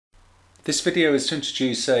This video is to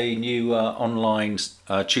introduce a new online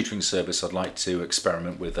tutoring service I'd like to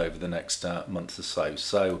experiment with over the next month or so.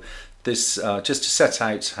 So this just to set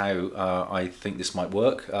out how I think this might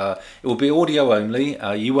work. It will be audio only.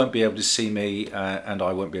 You won't be able to see me and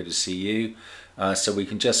I won't be able to see you. So we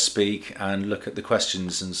can just speak and look at the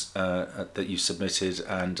questions that you submitted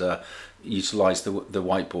and utilise the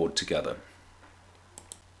whiteboard together.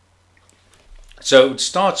 So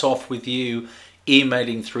start off with you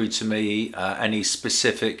emailing through to me any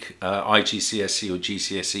specific IGCSE or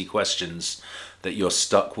GCSE questions that you're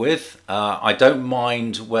stuck with. I don't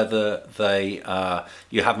mind whether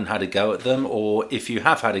you haven't had a go at them, or if you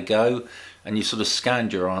have had a go and you sort of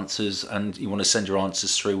scanned your answers and you want to send your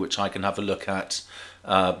answers through, which I can have a look at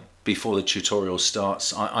before the tutorial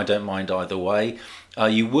starts. I don't mind either way.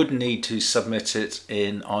 You would need to submit it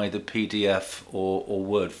in either PDF or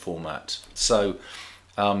Word format. So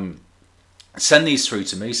send these through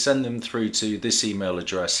to me, send them through to this email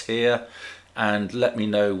address here, and let me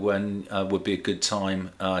know when would be a good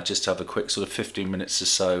time just to have a quick sort of 15 minutes or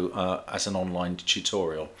so as an online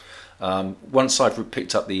tutorial. Once I've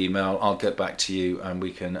picked up the email, I'll get back to you and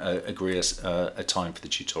we can agree a time for the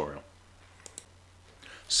tutorial.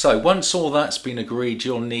 So once all that's been agreed,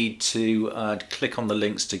 you'll need to click on the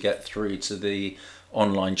links to get through to the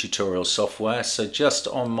online tutorial software. So just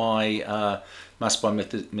on my Maths by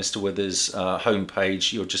Mr. Withers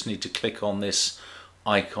homepage, you'll just need to click on this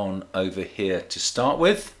icon over here to start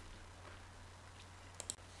with.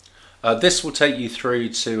 This will take you through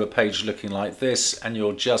to a page looking like this, and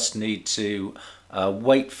you'll just need to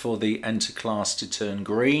wait for the enter class to turn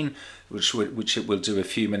green, which it will do a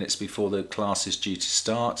few minutes before the class is due to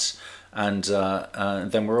start, and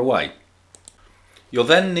then we're away. You'll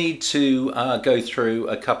then need to go through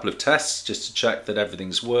a couple of tests just to check that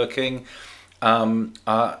everything's working.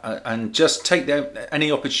 And just take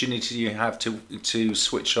any opportunity you have to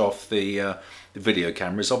switch off the video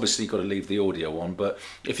cameras. Obviously you've got to leave the audio on, but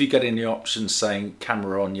if you get any options saying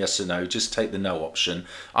camera on, yes or no, just take the no option.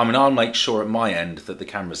 I mean, I'll make sure at my end that the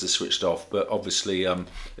cameras are switched off, but obviously it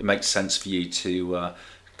makes sense for you to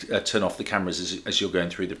turn off the cameras as you're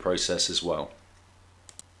going through the process as well.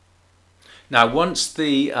 Now once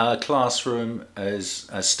the classroom has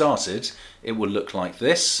started, it will look like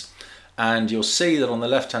this. And you'll see that on the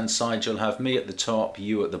left hand side you'll have me at the top,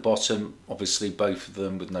 you at the bottom, obviously both of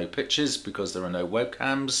them with no pictures because there are no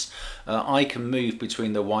webcams. I can move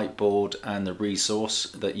between the whiteboard and the resource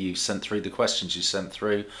that you sent through, the questions you sent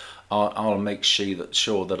through. I'll make sure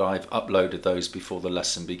that I've uploaded those before the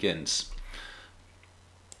lesson begins.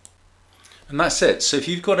 And that's it. So if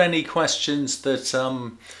you've got any questions that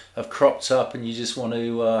have cropped up and you just want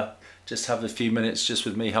to just have a few minutes just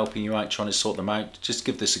with me helping you out, trying to sort them out, just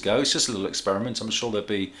give this a go. It's just a little experiment. I'm sure there'll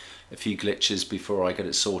be a few glitches before I get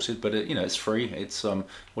it sorted, but you know, it's free. It's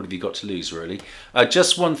what have you got to lose, really?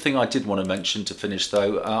 Just one thing I did want to mention to finish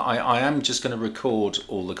though. I am just going to record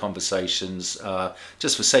all the conversations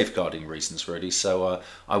just for safeguarding reasons, really. So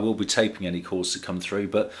I will be taping any calls that come through.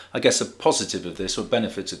 But I guess a positive of this, or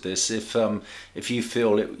benefit of this, if you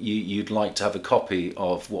feel you'd like to have a copy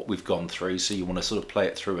of what we've gone through, so you want to sort of play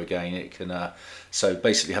it through again, it can. So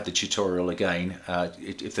basically have the tutorial again.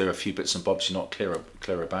 If there are a few bits and bobs you're not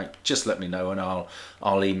clear about, just let me know and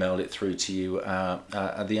I'll email it through to you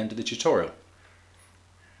at the end of the tutorial.